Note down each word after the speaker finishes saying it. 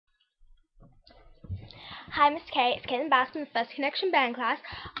Hi, Miss K. It's Caitlin Bass from the First Connection Band class.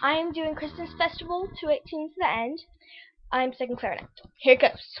 I am doing Christmas Festival 218 to the end. I'm second clarinet. Here it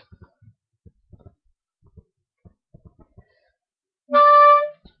goes.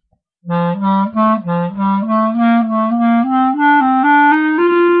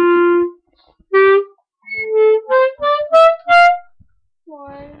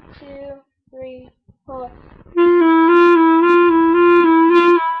 One, two, three, four.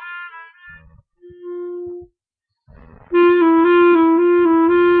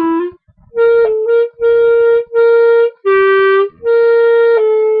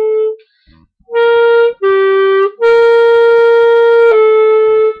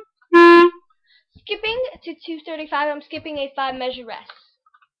 Skipping to 235, I'm skipping a 5 measure rest.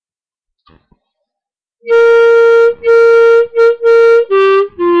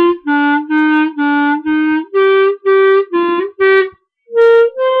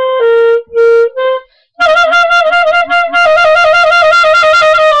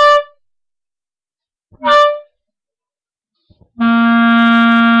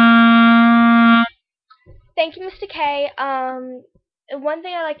 Thank you, Mr. K. One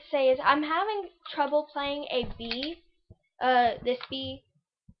thing I like to say is I'm having trouble playing a B. This B.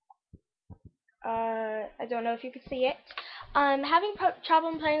 I don't know if you can see it. I'm having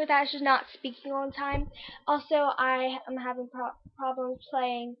trouble playing with that. It's just not speaking on time. Also, I am having problems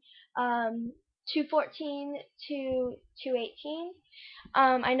playing 214 to 218.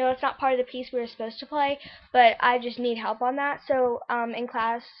 I know it's not part of the piece we were supposed to play, but I just need help on that. So in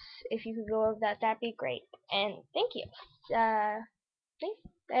class, if you could go over that, that'd be great. And thank you. Thanks.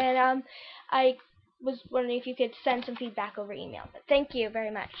 And I was wondering if you could send some feedback over email. But thank you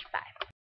very much. Bye.